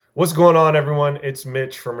What's going on, everyone? It's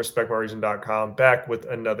Mitch from RespectMyReason.com back with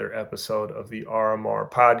another episode of the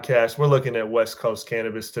RMR podcast. We're looking at West Coast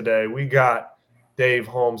cannabis today. We got Dave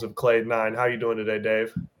Holmes of Clade9. How you doing today,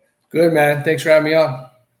 Dave? Good, man. Thanks for having me on.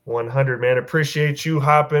 100, man. Appreciate you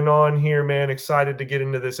hopping on here, man. Excited to get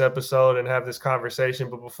into this episode and have this conversation.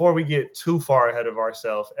 But before we get too far ahead of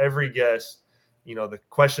ourselves, every guest, the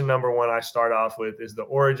question number one I start off with is the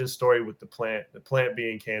origin story with the plant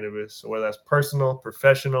being cannabis. So whether that's personal,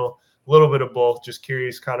 professional, a little bit of both. Just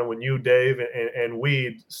curious kind of when you, Dave, and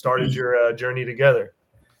weed started your journey together.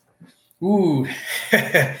 Ooh,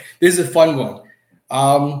 this is a fun one.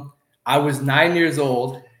 I was 9 years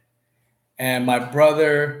old, and my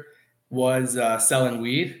brother was selling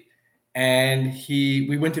weed, and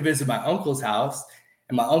we went to visit my uncle's house,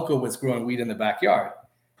 and my uncle was growing weed in the backyard.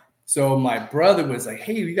 So my brother was like,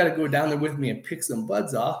 "Hey, you got to go down there with me and pick some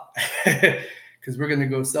buds off, because we're gonna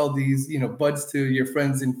go sell these, buds to your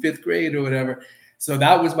friends in 5th grade or whatever." So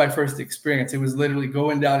that was my first experience. It was literally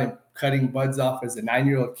going down and cutting buds off as a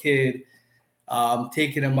 9-year-old kid,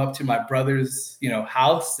 taking them up to my brother's,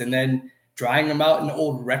 house, and then drying them out in an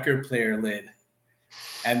old record player lid.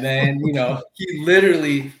 And then, he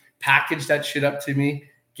literally packaged that shit up to me,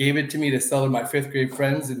 gave it to me to sell to my 5th grade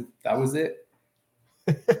friends, and that was it.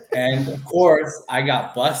 And of course, I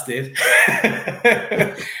got busted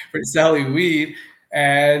for selling weed,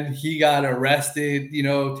 and he got arrested,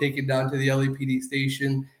 taken down to the LAPD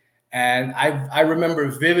station. And I remember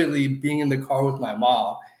vividly being in the car with my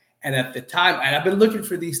mom. And at the time, and I've been looking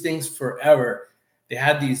for these things forever, they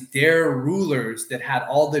had these Dare rulers that had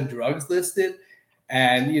all the drugs listed.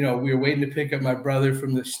 And, we were waiting to pick up my brother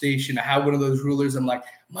from the station. I had one of those rulers. I'm like,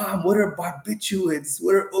 "Mom, what are barbiturates?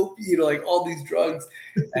 What are opiates? Like all these drugs."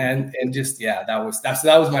 And just, yeah, that was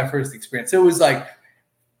my first experience. It was like,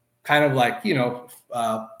 kind of like,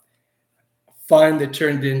 fun that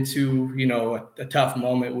turned into, a tough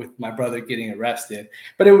moment with my brother getting arrested.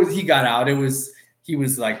 But he got out. He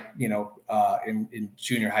was like, in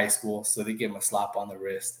junior high school. So they gave him a slap on the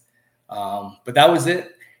wrist. But that was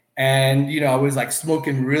it. And, I was like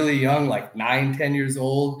smoking really young, like 9, 10 years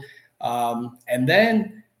old. And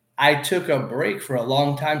then I took a break for a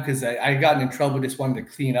long time because I gotten in trouble, just wanted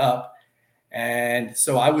to clean up. And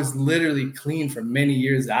so I was literally clean for many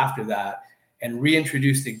years after that, and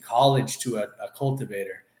reintroduced in college to a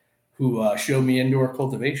cultivator who showed me indoor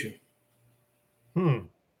cultivation. What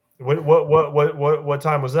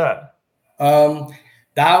time was that?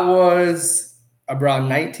 That was around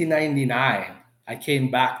 1999. I came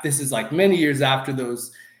back. This is like many years after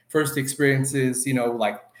those first experiences,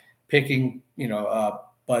 like picking,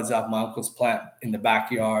 buds off my uncle's plant in the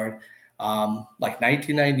backyard. Like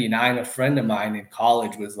 1999, a friend of mine in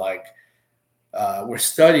college was like, we're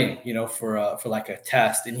studying, for like a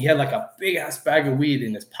test, and he had like a big ass bag of weed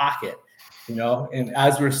in his pocket, and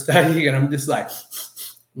as we're studying, and I'm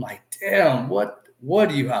like, "Damn, what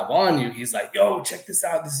do you have on you?" He's like, "Yo, check this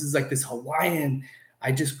out. This is like this Hawaiian.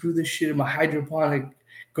 I just grew this shit in my hydroponic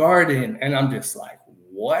garden." And I'm just like,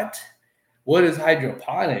 "What? What is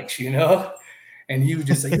hydroponics?" And he was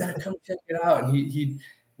just like, "You gotta come check it out." And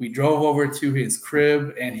we drove over to his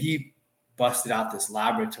crib, and he busted out this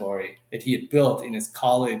laboratory that he had built in his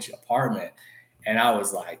college apartment. And I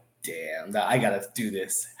was like, "Damn, I gotta do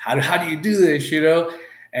this. How do you do this?"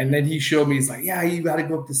 And then he showed me, he's like, "Yeah, you gotta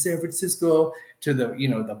go up to San Francisco to the,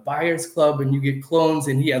 the Buyers Club, and you get clones."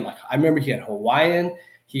 And he had I remember he had Hawaiian,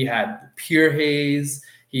 he had Pure Haze,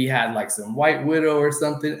 he had like some White Widow or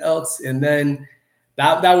something else. And then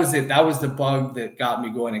that was it. That was the bug that got me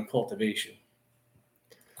going in cultivation.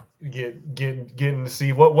 Getting to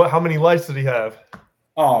see how many lights did he have?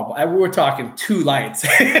 Oh, we're talking 2 lights, 2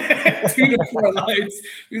 to 4 lights.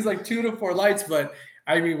 It was like 2 to 4 lights. But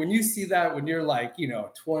I mean, when you see that, when you're like,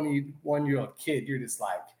 21-year-old kid, you're just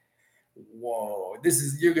like, "Whoa,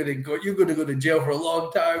 you're gonna go to jail for a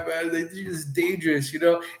long time, man. It's just dangerous,"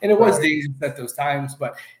 And it was dangerous at those times,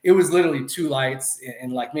 but it was literally 2 lights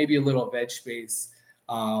and like maybe a little veg space.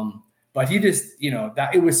 But he just,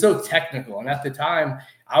 that it was so technical. And at the time,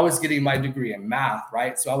 I was getting my degree in math,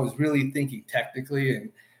 right? So I was really thinking technically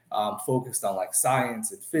and focused on like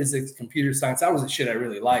science and physics, computer science. That was the shit I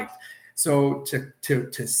really liked. So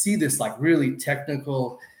to see this like really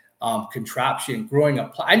technical contraption growing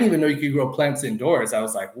up, I didn't even know you could grow plants indoors. I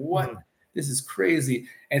was like, "What? This is crazy."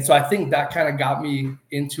 And so I think that kind of got me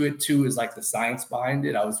into it too, is like the science behind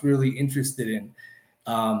it. I was really interested in,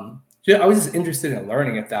 I was just interested in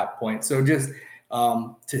learning at that point. So just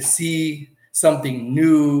to see something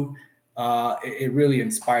new, it really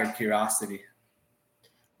inspired curiosity.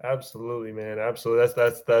 Absolutely, man. Absolutely.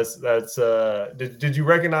 That's did you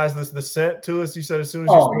recognize the scent to us? You said as soon as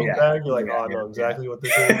you Oh smelled the yeah. bag, you're Oh like, yeah. oh, I know Yeah. exactly what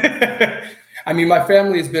this is. I mean, my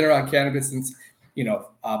family has been around cannabis since,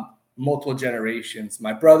 multiple generations.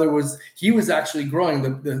 My brother was actually growing.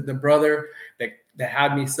 The brother that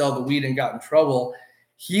had me sell the weed and got in trouble,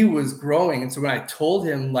 he was growing. And so when I told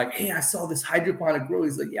him, like, hey, I saw this hydroponic grow,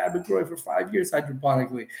 he's like, yeah, I've been growing for 5 years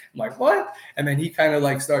hydroponically. I'm like, what? And then he kind of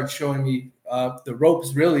like started showing me the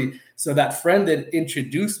ropes, really. So that friend that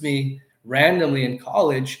introduced me randomly in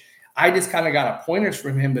college, I just kind of got pointers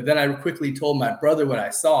from him. But then I quickly told my brother what I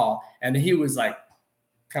saw, and he was like,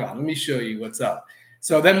 come on, let me show you what's up.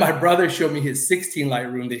 So then my brother showed me his 16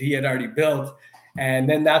 light room that he had already built. And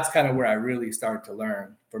then that's kind of where I really started to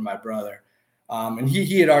learn from my brother. And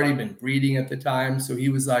he had already been breeding at the time. So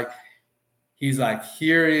he's like,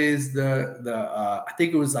 here is I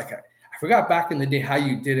think it was like I forgot back in the day how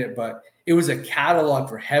you did it, but it was a catalog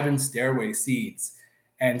for Heaven Stairway seeds.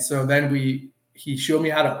 And so then he showed me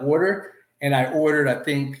how to order, and I ordered, I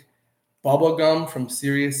think, bubble gum from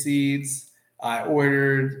Serious Seeds. I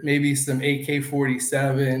ordered maybe some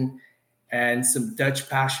AK-47 and some Dutch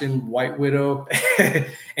Passion White Widow.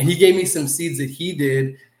 And he gave me some seeds that he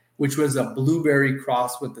did, which was a blueberry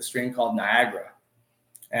cross with the strain called Niagara.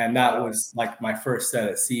 And that was like my first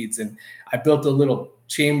set of seeds. And I built a little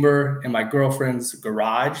chamber in my girlfriend's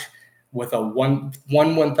garage with a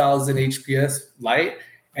 1000 HPS light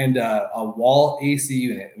and a wall AC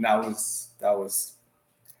unit. And that was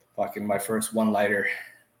fucking my first one lighter.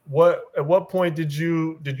 At what point did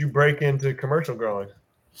you break into commercial growing?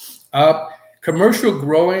 Commercial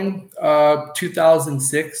growing,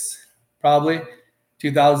 2006, probably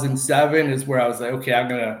 2007 is where I was like, okay,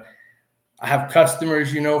 I have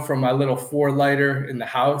customers, from my little 4 lighter in the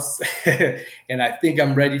house, and I think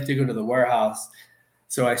I'm ready to go to the warehouse.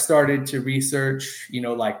 So I started to research,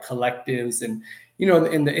 like collectives, and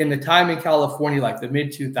in the time in California, like the mid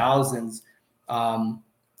 2000s,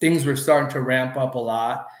 things were starting to ramp up a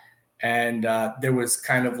lot, and there was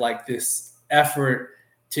kind of like this effort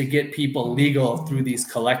to get people legal through these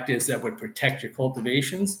collectives that would protect your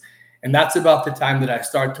cultivations. And that's about the time that I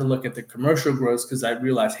started to look at the commercial grows, because I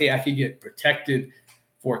realized, hey, I could get protected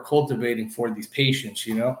for cultivating for these patients,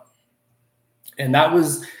 And that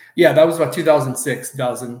was about 2006.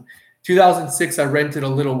 2006, I rented a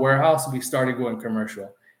little warehouse and we started going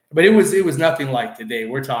commercial. But it was nothing like today.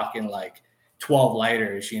 We're talking like 12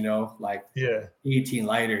 lighters, like 18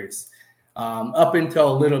 lighters. Up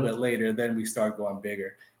until a little bit later, then we start going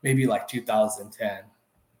bigger, maybe like 2010.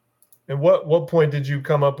 And what point did you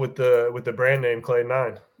come up with the brand name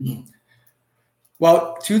Clade9?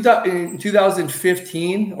 Well, in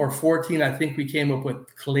 2015 or 14, I think we came up with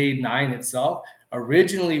Clade9 itself.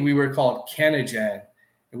 Originally, we were called Cannabis,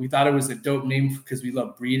 and we thought it was a dope name because we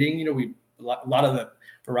love breeding. A lot of the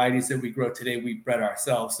varieties that we grow today, we bred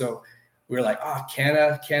ourselves. So we were like,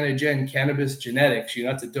 Cannabis genetics,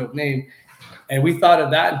 that's a dope name. And we thought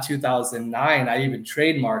of that in 2009. I even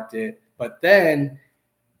trademarked it. But then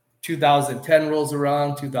 2010 rolls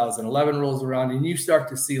around, 2011 rolls around, and you start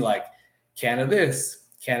to see like Canna this,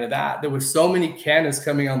 Canna that. There was so many Cannas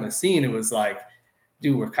coming on the scene. It was like,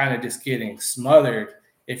 dude, we're kind of just getting smothered.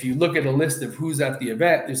 If you look at a list of who's at the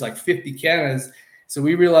event, there's like 50 Cannas. So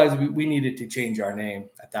we realized we needed to change our name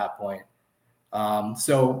at that point.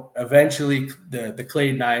 So eventually the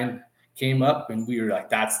Clade9 came up, and we were like,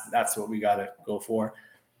 that's what we got to go for.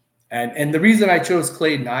 And the reason I chose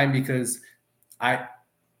Clade9 because I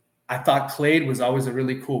thought Clade was always a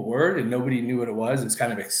really cool word and nobody knew what it was. It's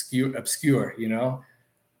kind of obscure,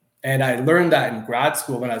 And I learned that in grad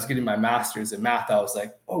school when I was getting my master's in math. I was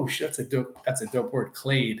like, oh shit, that's a dope word,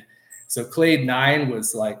 Clade. So Clade9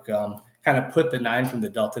 was like kind of put the 9 from the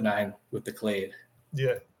Delta 9 with the Clade.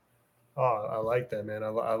 Yeah. Oh, I like that, man. I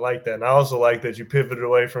like that. And I also like that you pivoted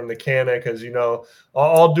away from the Canna because,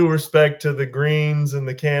 all due respect to the greens and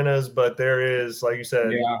the Cannas, but there is, like you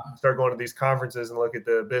said, you start going to these conferences and look at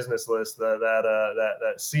the business list,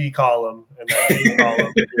 that C column and that D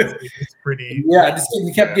column. It's pretty. Yeah,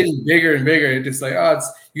 it kept getting bigger and bigger. It's just like,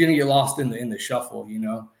 you're going to get lost in the shuffle,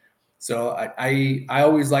 So I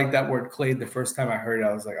always liked that word Clade. The first time I heard it,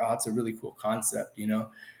 I was like, it's a really cool concept,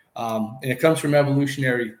 And it comes from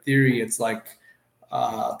evolutionary theory. It's like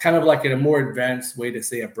kind of like in a more advanced way to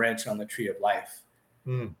say a branch on the tree of life.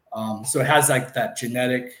 So it has like that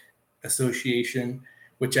genetic association,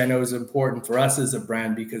 which I know is important for us as a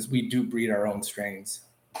brand because we do breed our own strains.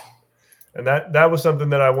 And that was something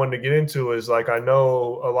that I wanted to get into is like, I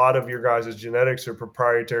know a lot of your guys' genetics are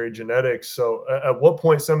proprietary genetics. So at what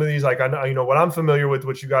point some of these, like I know, what I'm familiar with,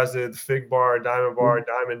 what you guys did, Fig Bar, Diamond Bar,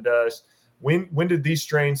 Diamond Dust, when did these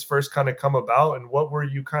strains first kind of come about, and what were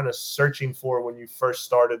you kind of searching for when you first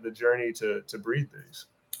started the journey to breed these?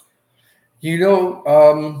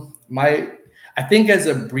 I think as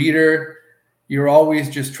a breeder, you're always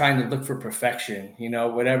just trying to look for perfection,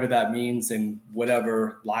 whatever that means and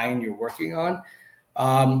whatever line you're working on.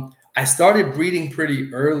 I started breeding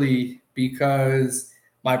pretty early because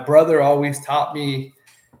my brother always taught me,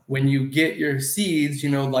 when you get your seeds,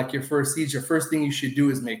 like your first seeds, your first thing you should do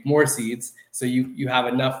is make more seeds so you have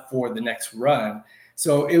enough for the next run.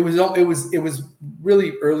 So it was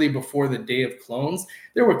really early before the day of clones.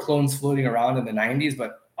 There were clones floating around in the 90s,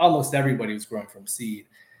 but almost everybody was growing from seed.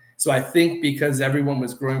 So I think because everyone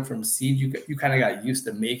was growing from seed, you kind of got used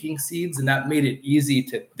to making seeds, and that made it easy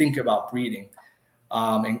to think about breeding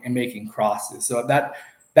and making crosses. So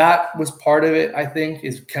that was part of it, I think,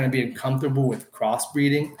 is kind of being comfortable with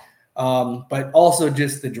crossbreeding, but also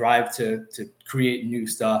just the drive to create new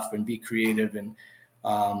stuff and be creative, and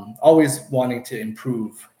always wanting to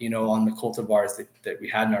improve, on the cultivars that we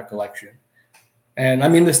had in our collection. And I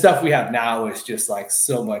mean, the stuff we have now is just like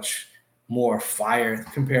so much more fire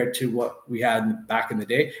compared to what we had back in the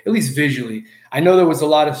day, at least visually. I know there was a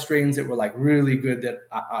lot of strains that were like really good that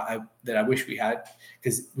I wish we had,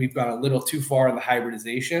 because we've gone a little too far in the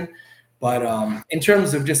hybridization. But in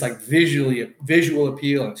terms of just like visual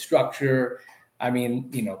appeal and structure, I mean,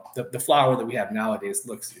 the flower that we have nowadays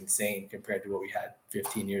looks insane compared to what we had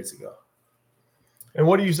 15 years ago. And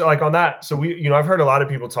what do you like on that? So I've heard a lot of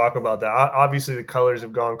people talk about that. Obviously the colors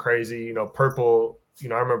have gone crazy, purple. I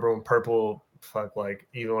remember when purple, like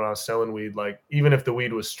even when I was selling weed, like even if the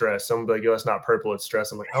weed was stressed, someone would be like, yo, it's not purple, it's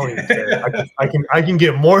stressed. I'm like, I don't even care. I can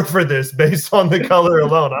get more for this based on the color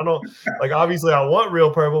alone. I don't like, obviously I want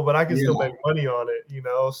real purple, but I can still make money on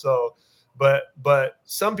it, So, but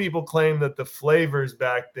some people claim that the flavors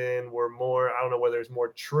back then were more, I don't know whether it's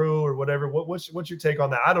more true or whatever. What's your take on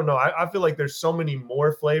that? I don't know. I feel like there's so many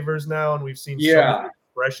more flavors now, and we've seen so many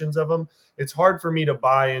expressions of them. It's hard for me to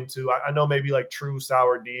buy into. I know maybe like true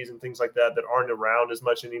sour D's and things like that aren't around as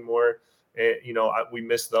much anymore. And, we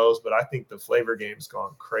miss those, but I think the flavor game's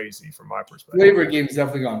gone crazy from my perspective. Flavor game's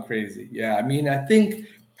definitely gone crazy. Yeah. I mean, I think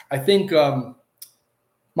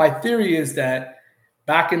my theory is that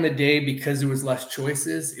back in the day, because there was less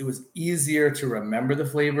choices, it was easier to remember the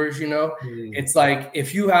flavors, It's like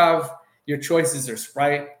if you have your choices are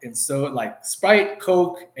Sprite and so like Sprite,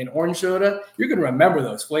 Coke, and orange soda, you're going to remember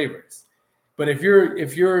those flavors. But if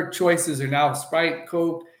your choices are now Sprite,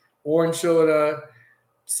 Coke, orange soda,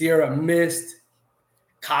 Sierra Mist,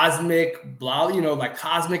 Cosmic, blah, like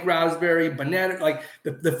Cosmic Raspberry, banana, like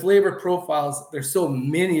the flavor profiles, there's so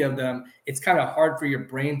many of them. It's kind of hard for your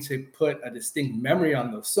brain to put a distinct memory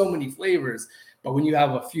on those, so many flavors. But when you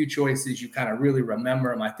have a few choices, you kind of really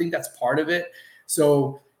remember them. I think that's part of it.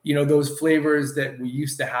 So, those flavors that we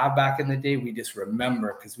used to have back in the day, we just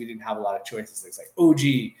remember because we didn't have a lot of choices. It's like OG,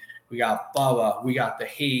 we got Bubba, we got the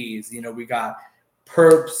Haze, we got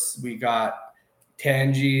Perps, we got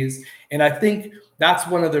Tangies. And I think that's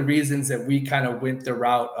one of the reasons that we kind of went the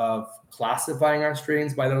route of classifying our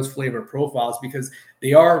strains by those flavor profiles, because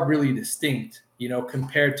they are really distinct,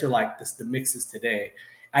 compared to like the mixes today.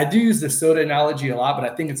 I do use the soda analogy a lot, but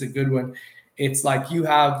I think it's a good one. It's like you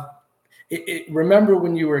have, remember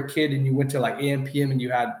when you were a kid and you went to like AM/PM and you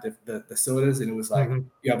had the sodas, and it was like,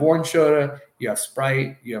 you have orange soda, you have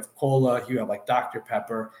Sprite, you have cola, you have like Dr.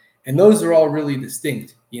 Pepper. And those are all really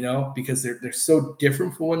distinct, because they're so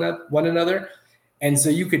different from one another. And so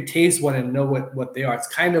you could taste one and know what they are. It's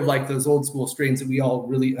kind of like those old school strains that we all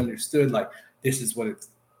really understood. Like, this is what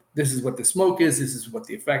the smoke is. This is what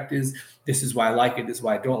the effect is. This is why I like it. This is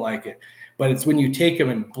why I don't like it. But it's when you take them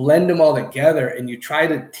and blend them all together and you try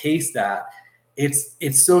to taste that, it's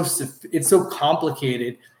so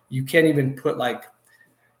complicated. You can't even put like,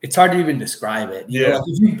 it's hard to even describe it. You know,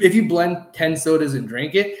 like if you blend 10 sodas and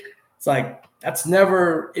drink it, it's like, it's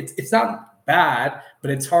not bad, but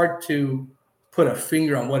it's hard to put a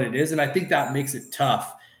finger on what it is. And I think that makes it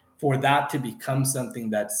tough for that to become something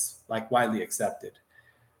that's like widely accepted.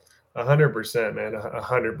 100%, man.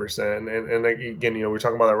 100%. And again, we're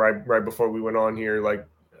talking about that right before we went on here. Like,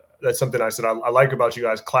 that's something I said I like about you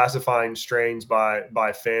guys classifying strains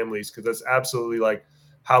by families, because that's absolutely like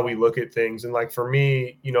how we look at things. And like for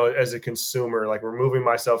me, as a consumer, like removing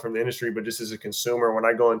myself from the industry, but just as a consumer, when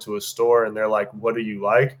I go into a store and they're like, what do you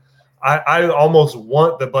like? I almost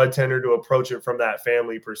want the bud tender to approach it from that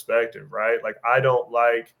family perspective, right? Like, I don't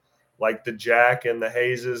like the Jack and the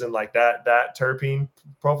Hazes and like that terpene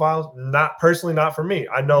profiles. Not for me.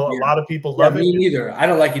 I know a lot of people love it. Me neither. I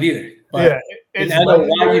don't like it either. But I know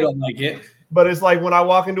why you don't like it. But it's like when I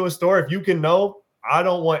walk into a store, if you can know I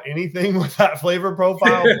don't want anything with that flavor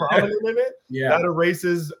profile prominent in it. Yeah. That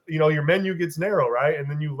erases, your menu gets narrow, right? And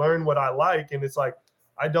then you learn what I like. And it's like,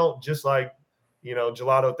 I don't just like,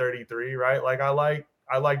 Gelato 33, right? Like I like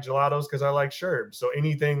gelatos because I like sherbs. So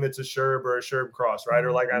anything that's a sherb or a sherb cross, right?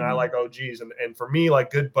 Or like, and I like OGs. And for me,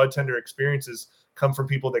 like good bud tender experiences come from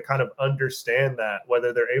people that kind of understand that,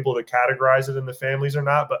 whether they're able to categorize it in the families or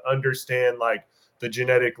not, but understand like the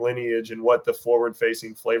genetic lineage and what the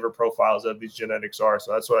forward-facing flavor profiles of these genetics are.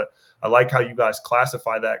 So that's what I like how you guys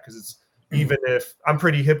classify that, because it's, even if I'm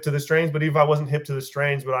pretty hip to the strains, but even if I wasn't hip to the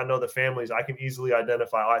strains, but I know the families, I can easily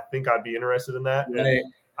identify, I think I'd be interested in that. Right.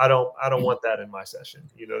 And I don't want that in my session.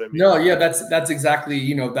 You know what I mean? No, yeah, that's exactly,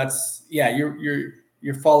 you're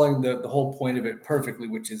following the whole point of it perfectly,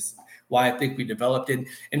 which is why I think we developed it.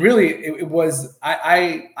 And really it was,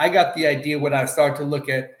 I got the idea when I started to look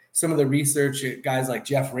at some of the research guys like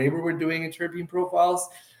Jeff Raber were doing in terpene profiles.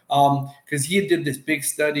 Because he did this big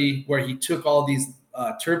study where he took all these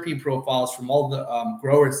terpene profiles from all the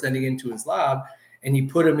growers sending into his lab, and he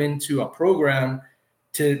put them into a program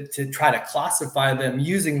to try to classify them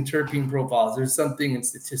using terpene profiles. There's something in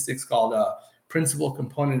statistics called principal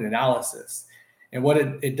component analysis. And what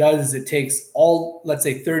it does is it takes all, let's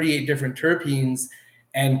say 38 different terpenes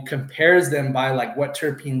and compares them by like what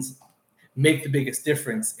terpenes make the biggest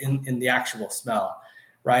difference in the actual smell,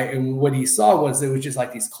 right? And what he saw was it was just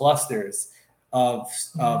like these clusters of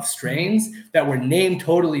strains that were named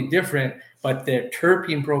totally different, but their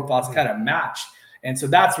terpene profiles kind of matched. And so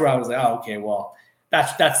that's where I was like, oh, okay, well,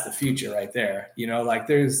 that's the future right there. Like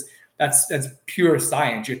that's pure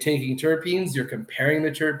science. You're taking terpenes, you're comparing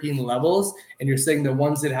the terpene levels, and you're saying the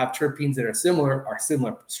ones that have terpenes that are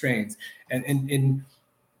similar strains. And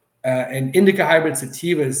indica hybrid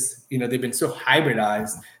sativas, they've been so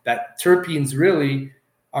hybridized that terpenes really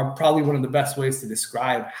are probably one of the best ways to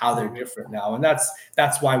describe how they're different now. And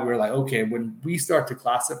that's why we're like, okay, when we start to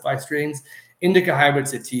classify strains, indica hybrid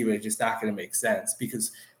sativa is just not going to make sense,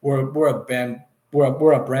 because we're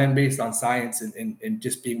a brand based on science and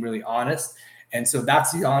just being really honest. And so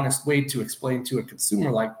that's the honest way to explain to a consumer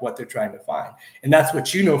like what they're trying to find. And that's what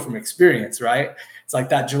from experience, right? It's like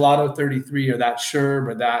that Gelato 33 or that Sherb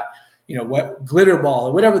or that, what Glitter Ball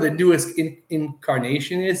or whatever the newest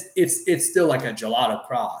incarnation is, it's still like a gelato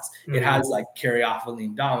cross. Mm-hmm. It has like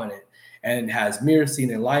caryophyllene dominant, and it has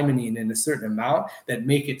myrcene and limonene in a certain amount that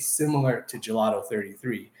make it similar to Gelato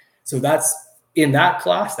 33. So that's in that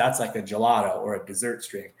class, that's like a gelato or a dessert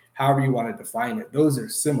strain. However you want to define it, those are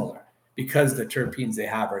similar because the terpenes they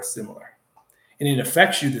have are similar, and it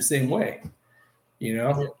affects you the same way,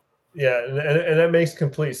 Yeah, and that makes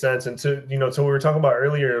complete sense. And so we were talking about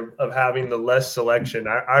earlier of having the less selection.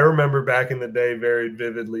 I remember back in the day very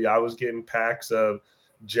vividly, I was getting packs of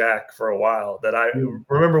Jack for a while that I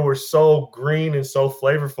remember were so green and so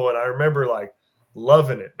flavorful. And I remember like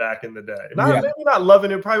loving it back in the day. Maybe not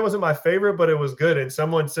loving it, probably wasn't my favorite, but it was good. And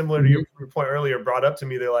someone similar to your point earlier brought up to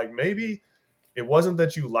me, they're like, maybe it wasn't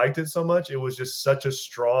that you liked it so much. It was just such a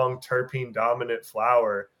strong terpene dominant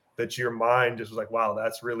flower that your mind just was like, wow,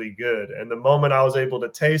 that's really good. And the moment I was able to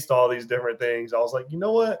taste all these different things, I was like, you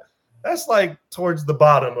know what? That's like towards the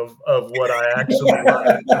bottom of what I actually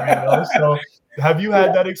like. So have you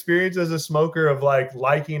had that experience as a smoker of like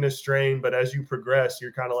liking a strain, but as you progress,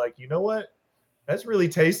 you're kind of like, you know what? That's really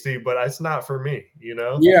tasty, but it's not for me,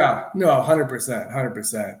 Yeah, no,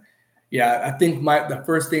 100%. Yeah, I think the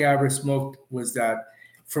first thing I ever smoked was that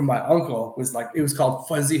from my uncle was like, it was called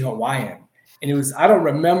Fuzzy Hawaiian. And it was, I don't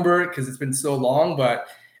remember it because it's been so long, but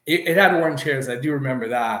it had orange hairs. I do remember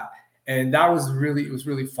that. And that was it was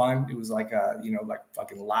really fun. It was like like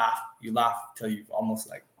fucking laugh. You laugh till you almost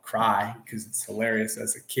like cry because it's hilarious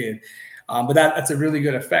as a kid. But that's a really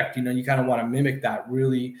good effect. You kind of want to mimic that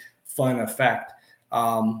really fun effect.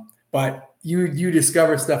 But you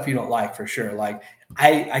discover stuff you don't like for sure. Like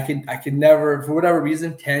I can never, for whatever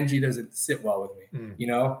reason, Tangy doesn't sit well with me.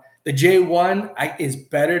 The J1 is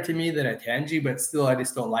better to me than a Tangy, but still I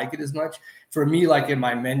just don't like it as much. For me, like in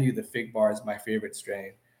my menu, the Fig Bar is my favorite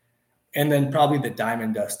strain. And then probably the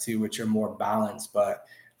Diamond Dust too, which are more balanced. But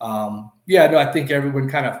I think everyone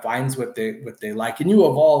kind of finds what they like. And you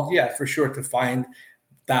evolve, for sure, to find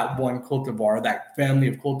that one cultivar, that family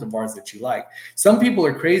of cultivars that you like. Some people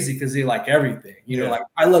are crazy because they like everything. Like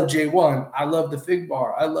I love J1, I love the Fig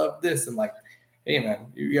Bar, I love this. And like, hey man,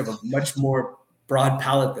 you have a much more broad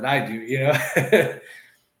palette than I do,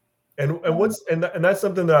 And that's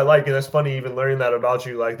something that I like, and that's funny even learning that about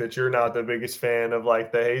you, like that you're not the biggest fan of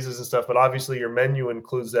like the hazes and stuff, but obviously your menu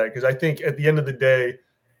includes that, because I think at the end of the day,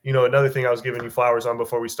 another thing I was giving you flowers on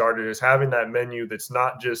before we started is having that menu that's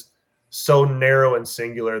not just so narrow and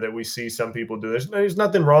singular that we see some people do. There's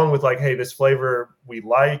nothing wrong with like, hey, this flavor we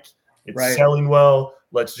like, it's selling well,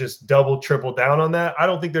 let's just double, triple down on that. I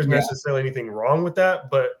don't think there's necessarily anything wrong with that,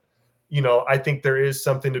 but I think there is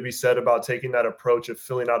something to be said about taking that approach of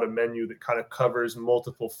filling out a menu that kind of covers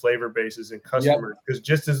multiple flavor bases and customers. Because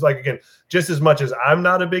just as much as I'm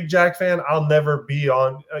not a big Jack fan, I'll never be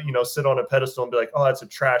on, sit on a pedestal and be like, oh, that's a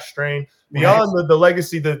trash strain. Beyond the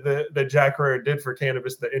legacy that Jack Herrera did for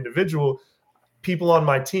cannabis, the individual, people on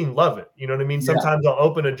my team love it. You know what I mean? Sometimes I'll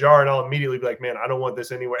open a jar and I'll immediately be like, man, I don't want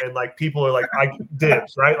this anywhere. And like, people are like, I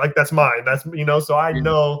dibs, right? Like, that's mine. That's, so I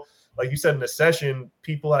know, like you said in the session,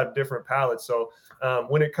 people have different palates. So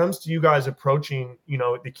when it comes to you guys approaching,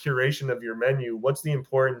 the curation of your menu, what's the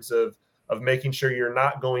importance of making sure you're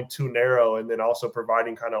not going too narrow and then also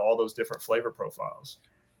providing kind of all those different flavor profiles?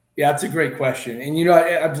 Yeah, that's a great question. And,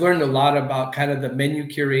 I've learned a lot about kind of the menu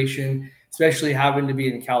curation, especially having to be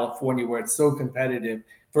in California where it's so competitive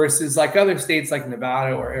versus like other states like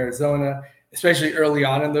Nevada or Arizona, especially early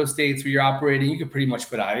on in those states where you're operating, you can pretty much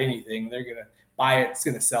put out anything. They're going to buy it. It's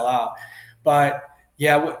going to sell out. But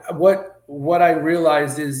yeah, what I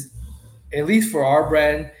realized is, at least for our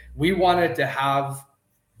brand, we wanted to have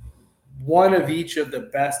one of each of the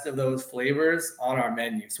best of those flavors on our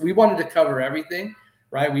menu. So we wanted to cover everything,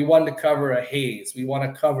 right? We wanted to cover a haze. We want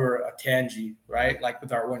to cover a tangy, right? Like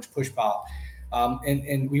with our orange push pop.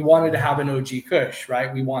 And we wanted to have an OG Kush,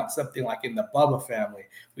 right? We want something like in the Bubba family.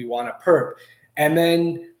 We want a perp. And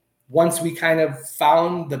then once we kind of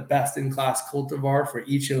found the best in class cultivar for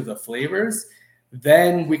each of the flavors,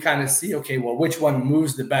 then we kind of see, okay, well, which one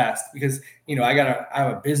moves the best? Because, I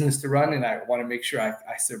have a business to run and I want to make sure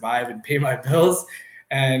I survive and pay my bills.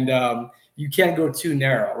 And you can't go too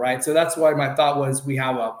narrow, right? So that's why my thought was we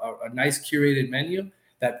have a nice curated menu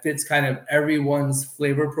that fits kind of everyone's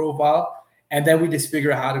flavor profile. And then we just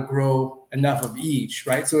figure out how to grow enough of each,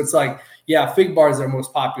 right? So it's like, Fig Bar is our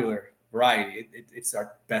most popular variety. It's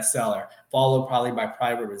our best seller, followed probably by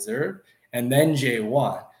Private Reserve and then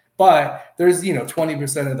J1. But there's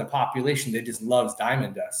 20% of the population that just loves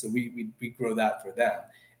Diamond Dust, so we grow that for them.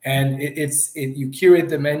 And you curate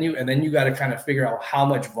the menu, and then you got to kind of figure out how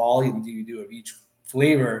much volume do you do of each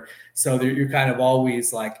flavor, so that you're kind of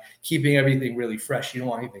always like keeping everything really fresh. You don't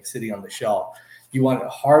want anything sitting on the shelf. You want to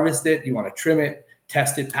harvest it, you want to trim it,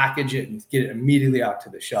 test it, package it, and get it immediately out to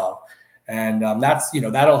the shelf. And that's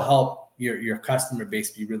that'll help your customer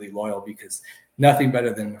base be really loyal, because nothing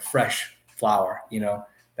better than a fresh flower,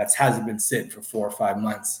 that hasn't been sitting for 4 or 5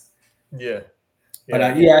 months. But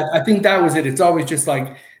I think that was it. It's always just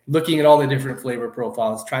like looking at all the different flavor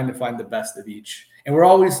profiles, trying to find the best of each. And we're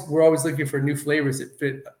always looking for new flavors that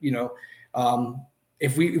fit.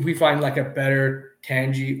 If we find like a better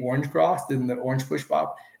tangy orange cross than the orange push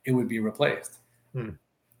pop, it would be replaced. And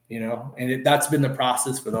that's been the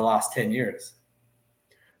process for the last 10 years.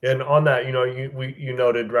 And on that, you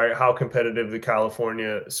noted, right, how competitive the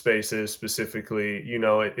California space is specifically.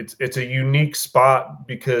 It's a unique spot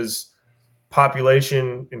because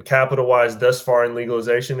population and capital wise, thus far in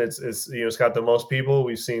legalization, it's got the most people.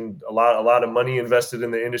 We've seen a lot of money invested in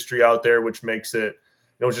the industry out there, which makes it,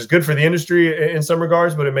 which is good for the industry in some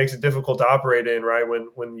regards, but it makes it difficult to operate in, right?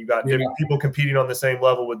 When you got different people competing on the same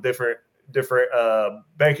level with different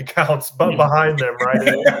bank accounts behind them, right?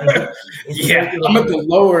 I'm at the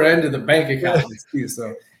lower end of the bank accounts too.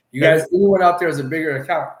 So you guys, anyone out there has a bigger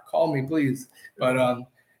account, call me, please. But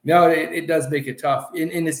no, it does make it tough.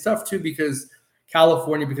 And it's tough too, because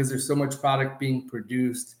California, because there's so much product being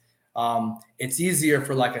produced, it's easier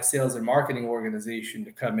for like a sales and marketing organization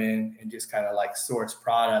to come in and just kind of like source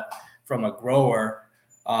product from a grower,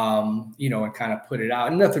 and kind of put it out.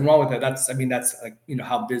 And nothing wrong with that. That's like,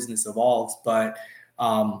 how business evolves, but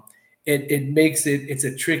it makes it's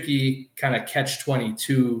a tricky kind of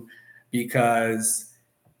catch-22, because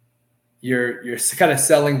you're kind of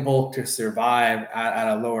selling bulk to survive at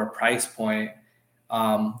a lower price point,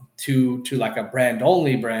 to like a brand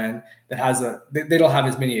only brand that has they don't have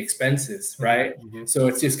as many expenses, right? Mm-hmm. So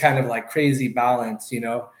it's just kind of like crazy balance,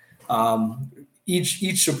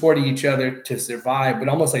 each supporting each other to survive, but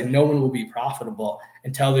almost like no one will be profitable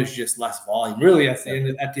until there's just less volume. Really, at the end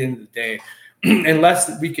of the day,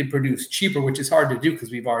 unless we can produce cheaper, which is hard to do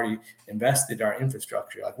because we've already invested our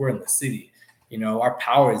infrastructure. Like, we're in the city, our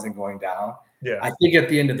power isn't going down. Yeah, I think at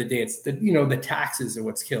the end of the day, it's the taxes are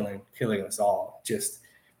what's killing us all. Just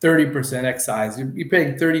 30% excise. You're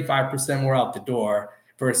paying 35% more out the door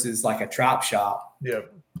versus like a trap shop. Yeah,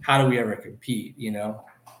 how do we ever compete?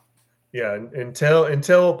 Yeah,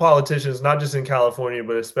 until politicians, not just in California,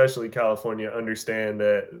 but especially California, understand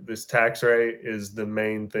that this tax rate is the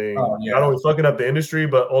main thing, Oh not yeah. only fucking up the industry,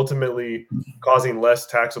 but ultimately causing less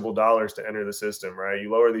taxable dollars to enter the system, right?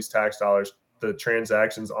 You lower these tax dollars, the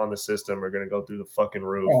transactions on the system are going to go through the fucking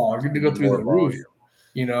roof. Oh, It's good to gonna go be through more the roof,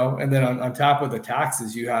 volume. and then on top of the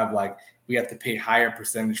taxes, you have like we have to pay higher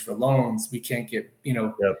percentage for loans. We can't get,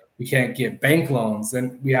 Yep. we can't get bank loans,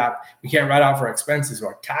 and we can't write off our expenses.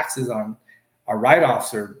 Our taxes on our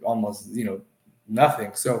write-offs are almost,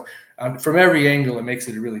 nothing. So from every angle, it makes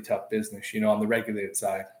it a really tough business, on the regulated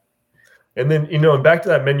side. And then, and back to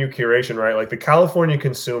that menu curation, right? Like the California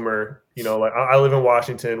consumer, like I live in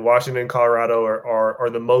Washington. Washington and Colorado are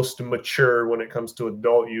the most mature when it comes to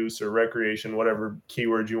adult use or recreation, whatever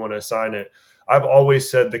keyword you want to assign it. I've always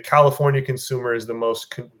said the California consumer is the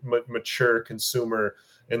most mature consumer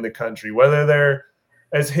in the country, whether they're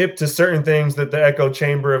as hip to certain things that the echo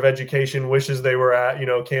chamber of education wishes they were at,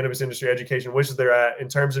 cannabis industry education wishes they're at, in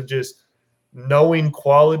terms of just knowing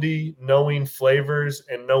quality, knowing flavors,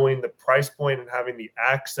 and knowing the price point and having the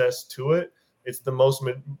access to it. It's the most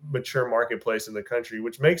mature marketplace in the country,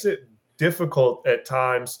 which makes it difficult at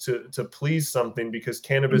times to please something, because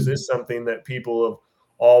cannabis is something that people of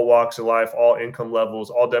all walks of life, all income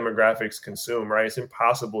levels, all demographics consume, right? It's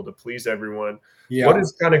impossible to please everyone. What Yeah.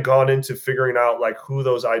 has kind of gone into figuring out like who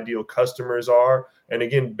those ideal customers are? And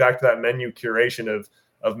again, back to that menu curation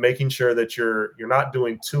of making sure that you're not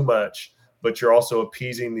doing too much, but you're also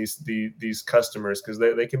appeasing these customers, because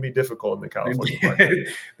they can be difficult in the California market.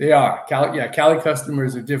 They are. Cali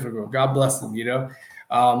customers are difficult. God bless them.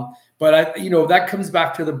 But that comes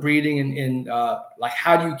back to the breeding and like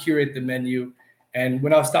how do you curate the menu? And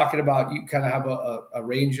when I was talking about, you kind of have a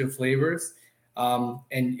range of flavors, and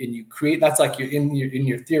you create. That's like you're in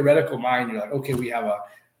your theoretical mind. You're like, okay, we have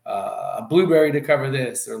a blueberry to cover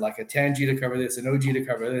this, or like a tangy to cover this, an OG to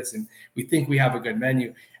cover this, and we think we have a good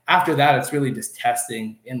menu. After that, it's really just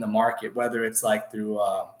testing in the market, whether it's like through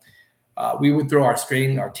we would throw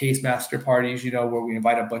our taste master parties, where we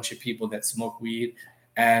invite a bunch of people that smoke weed,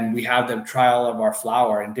 and we have them trial of our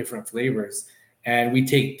flower in different flavors, and we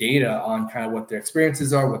take data on kind of what their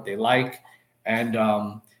experiences are, what they like, and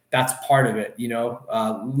that's part of it.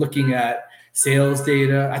 Looking at sales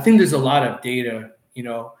data. I think there's a lot of data,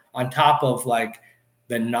 on top of like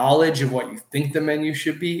the knowledge of what you think the menu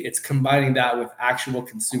should be. It's combining that with actual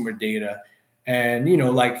consumer data, and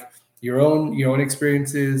like your own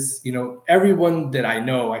experiences. Everyone that I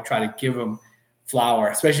know, I try to give them flower,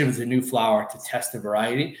 especially if it's a new flower, to test the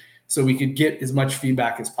variety, so we could get as much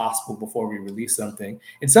feedback as possible before we release something.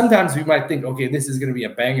 And sometimes we might think, okay, this is going to be a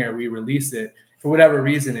banger, we release it, for whatever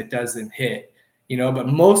reason it doesn't hit, but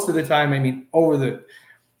most of the time, I mean, over the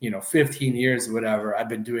 15 years or whatever I've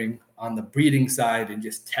been doing on the breeding side and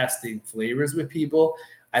just testing flavors with people,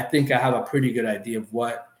 I think I have a pretty good idea of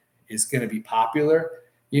what is going to be popular,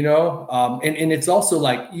 and it's also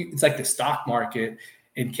like, it's like the stock market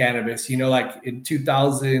in cannabis, like in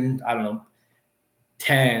 2000, I don't know,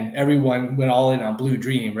 10, everyone went all in on Blue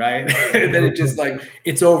Dream, right? And then it just like,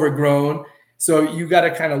 it's overgrown. So you got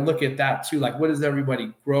to kind of look at that too. Like, what is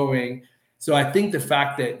everybody growing? So I think the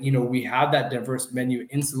fact that, we have that diverse menu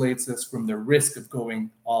insulates us from the risk of going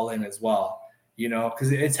all in as well,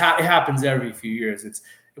 because it happens every few years. It's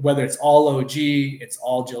whether it's all OG, it's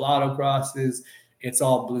all gelato crosses, it's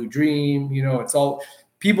all Blue Dream, it's all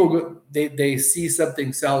people go, they see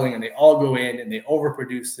something selling and they all go in and they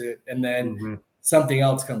overproduce it, and then something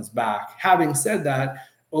else comes back. Having said that,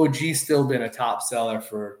 OG's still been a top seller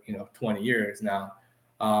for 20 years now.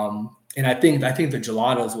 And I think the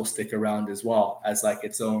gelatos will stick around as well as like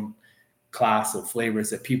its own class of flavors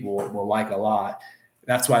that people will like a lot.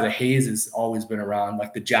 That's why the haze has always been around,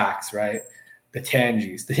 like the jacks, right? The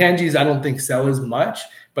tangies. The tangies I don't think sell as much,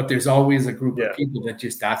 but there's always a group of people that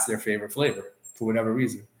that's their favorite flavor for whatever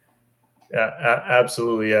reason. Yeah,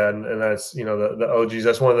 absolutely. Yeah. And that's, the OGs,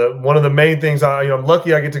 that's one of the main things. I'm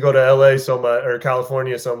lucky I get to go to LA so much, or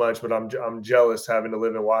California so much, but I'm jealous having to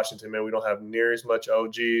live in Washington, man. We don't have near as much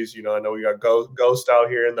OGs. I know we got Ghost out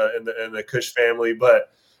here in the Kush family,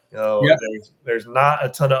 but there's not a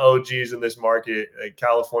ton of OGs in this market. Like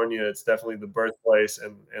California, it's definitely the birthplace,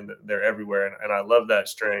 and they're everywhere. And I love that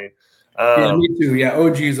strain. Yeah, me too. Yeah,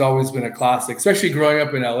 OG has always been a classic, especially growing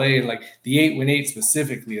up in LA, and like the 818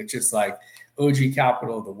 specifically. It's just like OG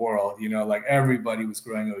capital of the world. Like everybody was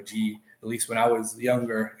growing OG, at least when I was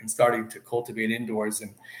younger and starting to cultivate indoors.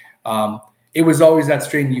 And it was always that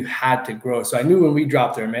strain you had to grow. So I knew when we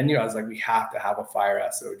dropped our menu, I was like, we have to have a fire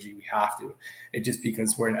ass OG. We have to. It just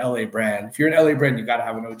because we're an LA brand. If you're an LA brand, you got to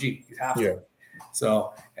have an OG. You have to.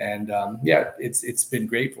 So, and yeah, it's been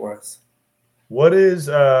great for us. What is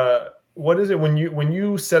it when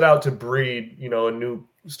you set out to breed,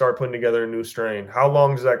 start putting together a new strain? How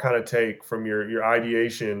long does that kind of take from your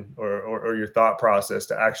ideation or your thought process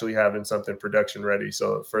to actually having something production ready?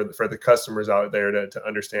 So for the customers out there to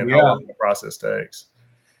understand how long the process takes.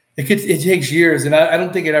 It takes years, and I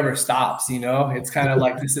don't think it ever stops. It's kind of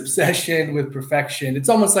like this obsession with perfection. It's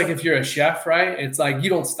almost like if you're a chef, right? It's like you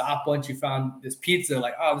don't stop once you found this pizza.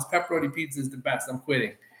 Like, oh, this pepperoni pizza is the best. I'm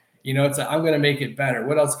quitting. It's like, I'm going to make it better.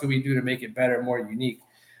 What else can we do to make it better, more unique?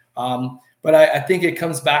 But I think it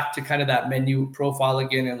comes back to kind of that menu profile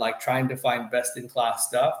again, and like trying to find best in class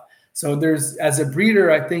stuff. So as a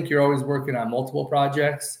breeder, I think you're always working on multiple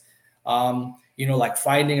projects. Like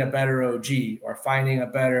finding a better OG or finding a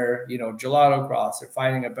better, gelato cross or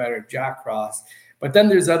finding a better Jack cross. But then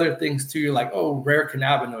there's other things too. You're like, oh, rare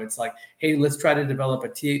cannabinoids. Like, hey, let's try to develop a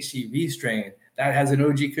THC strain that has an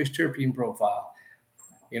OG Kush terpene profile.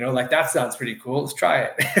 Like that sounds pretty cool. Let's try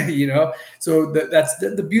it. So that's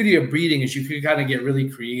the beauty of breeding, is you can kind of get really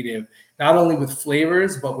creative, not only with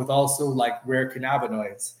flavors, but with also like rare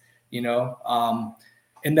cannabinoids,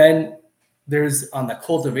 and then there's on the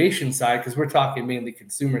cultivation side, because we're talking mainly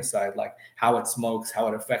consumer side, like how it smokes, how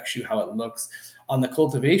it affects you, how it looks. On the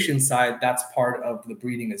cultivation side, that's part of the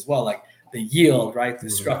breeding as well. Like the yield, right? The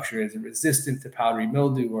structure, is it resistant to powdery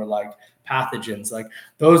mildew or like pathogens? Like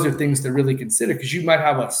those are things to really consider, because you might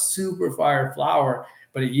have a super fire flower,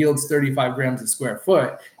 but it yields 35 grams a square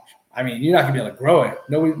foot. I mean, you're not gonna be able to grow it.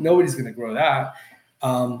 Nobody's gonna grow that.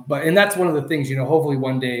 And that's one of the things, hopefully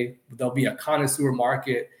one day there'll be a connoisseur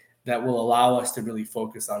market that will allow us to really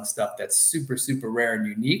focus on stuff that's super, super rare and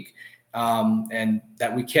unique, and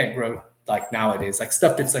that we can't grow like nowadays, like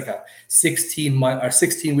stuff that's like a 16-month or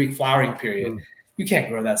 16-week flowering period. You can't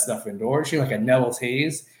grow that stuff indoors, like a Neville's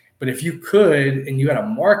Haze. But if you could, and you had a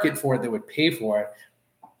market for it that would pay for it,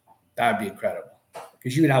 that would be incredible,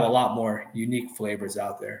 because you would have a lot more unique flavors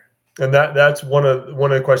out there. And that's one of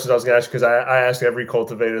the questions I was going to ask, because I ask every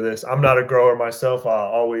cultivator this. I'm not a grower myself. I'll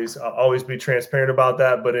always be transparent about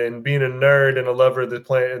that. But in being a nerd and a lover of the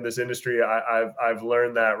plant in this industry, I've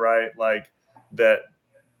learned that, right? Like that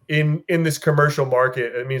in this commercial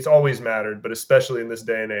market, I mean, it's always mattered, but especially in this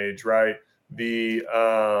day and age, right? The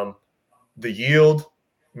yield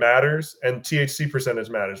matters and THC percentage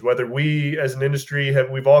matters. Whether we as an industry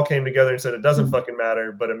we've all came together and said it doesn't fucking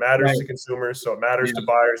matter, but it matters to consumers, so it matters to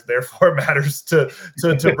buyers, therefore it matters to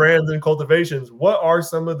brands and cultivations. What are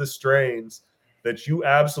some of the strains that you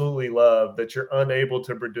absolutely love that you're unable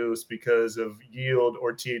to produce because of yield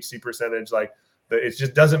or THC percentage? Like it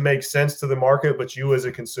just doesn't make sense to the market, but you as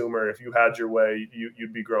a consumer, if you had your way,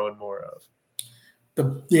 you'd be growing more of.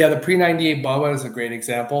 The pre-98 Bubba is a great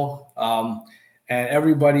example. And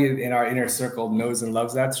everybody in our inner circle knows and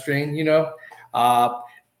loves that strain,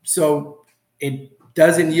 So it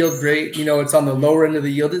doesn't yield great. It's on the lower end of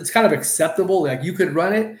the yield. It's kind of acceptable. Like you could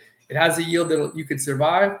run it. It has a yield that you could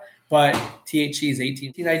survive, but THC is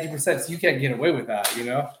 90%. So you can't get away with that,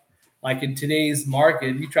 Like in today's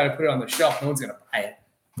market, you try to put it on the shelf, no one's going to buy it.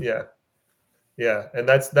 Yeah. Yeah, and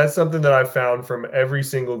that's something that I've found from every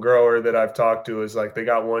single grower that I've talked to, is like they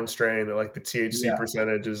got one strain that like the THC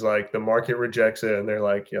percentage is like the market rejects it, and they're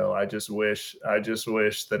like, yo, I just wish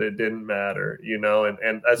that it didn't matter,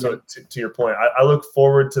 and that's what, to your point. I look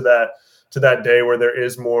forward to that day where there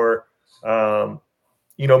is more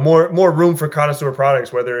more room for connoisseur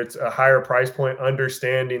products, whether it's a higher price point,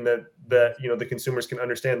 understanding that the consumers can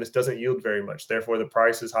understand this doesn't yield very much, therefore the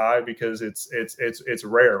price is high because it's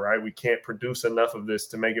rare, right? We can't produce enough of this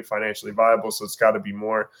to make it financially viable, so it's got to be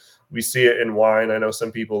more. We see it in wine. I know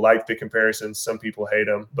some people like the comparisons, some people hate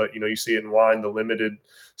them, but you see it in wine. The limited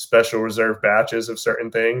special reserve batches of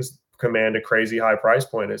certain things command a crazy high price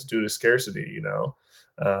point. It's due to scarcity.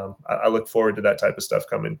 I look forward to that type of stuff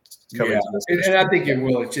coming. And I think it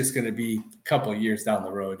will. It's just going to be a couple of years down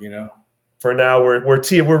the road, For now, we're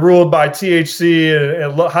ruled by THC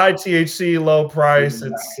and high THC, low price.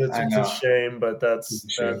 It's a shame, but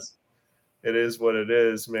it is what it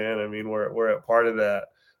is, man. I mean, we're a part of that.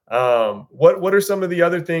 What are some of the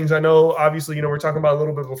other things? I know, obviously, we're talking about a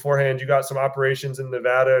little bit beforehand. You got some operations in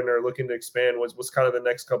Nevada and are looking to expand. What's kind of the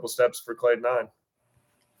next couple steps for Clade9?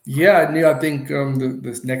 Yeah, I think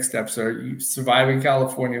the next steps are you survive in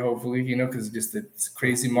California, hopefully, because it's a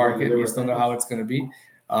crazy market. You just don't know how it's going to be.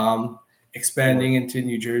 Expanding into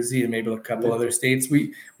New Jersey and maybe a couple other states.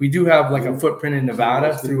 We do have like a footprint in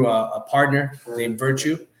Nevada through a partner named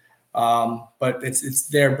Virtue, but it's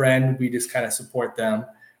their brand. We just kind of support them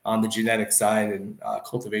on the genetic side and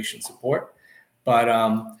cultivation support. But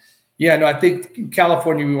Yeah, no, I think in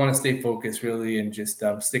California, we want to stay focused really and just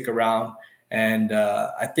stick around. And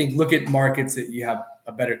I think look at markets that you have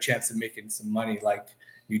a better chance of making some money, like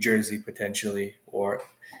New Jersey potentially, or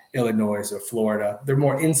Illinois or Florida. They're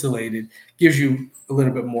more insulated, gives you a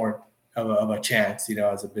little bit more of a chance,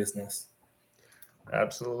 as a business.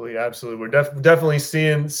 Absolutely, absolutely. We're definitely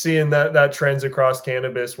seeing that trends across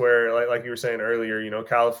cannabis, where like you were saying earlier,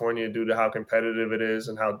 California, due to how competitive it is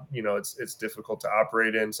and how it's difficult to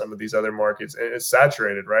operate in some of these other markets, and it's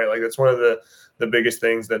saturated, right? Like that's one of the biggest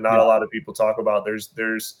things that not a lot of people talk about.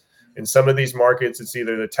 There's in some of these markets, it's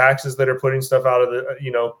either the taxes that are putting stuff out of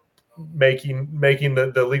the making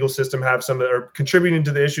the legal system have some, or contributing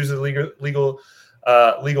to the issues of the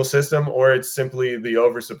legal system, or it's simply the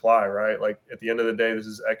oversupply, right? Like at the end of the day, this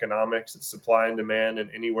is economics, it's supply and demand, and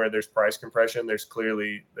anywhere there's price compression, there's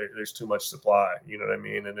clearly there's too much supply, you know what I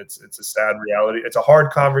mean? And it's a sad reality. It's a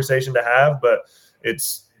hard conversation to have, but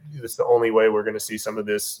it's the only way we're going to see some of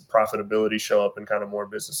this profitability show up in kind of more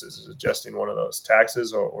businesses, is adjusting one of those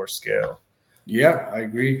taxes or scale. Yeah, I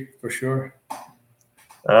agree for sure.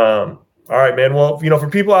 All right, man. Well, for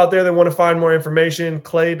people out there that want to find more information,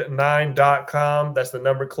 Clade9.com. That's the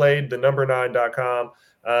number Clade, the number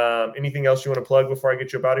 9.com. Anything else you want to plug before I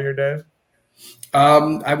get you up out of here, Dave?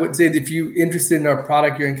 I would say that if you're interested in our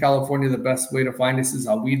product here in California, the best way to find us is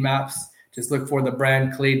on Weed Maps. Just look for the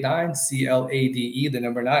brand Clade9, CLADE, the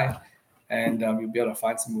number 9, and you'll be able to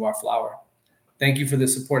find some of our flower. Thank you for the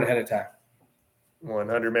support ahead of time.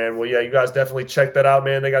 100, man. Well, yeah, you guys definitely check that out,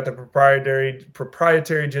 man. They got the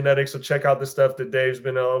proprietary genetics, so check out the stuff that Dave's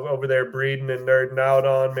been over there breeding and nerding out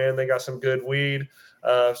on, man. They got some good weed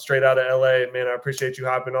straight out of LA, man. I appreciate you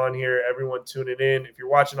hopping on here, everyone tuning in. If you're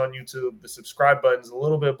watching on YouTube, the subscribe button's a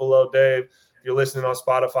little bit below Dave. If you're listening on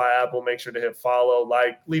Spotify, Apple, make sure to hit follow,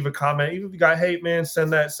 like, leave a comment. Even if you got hate, man,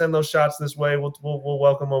 send those shots this way. We'll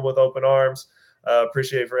welcome them with open arms.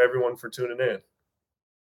 Appreciate for everyone for tuning in.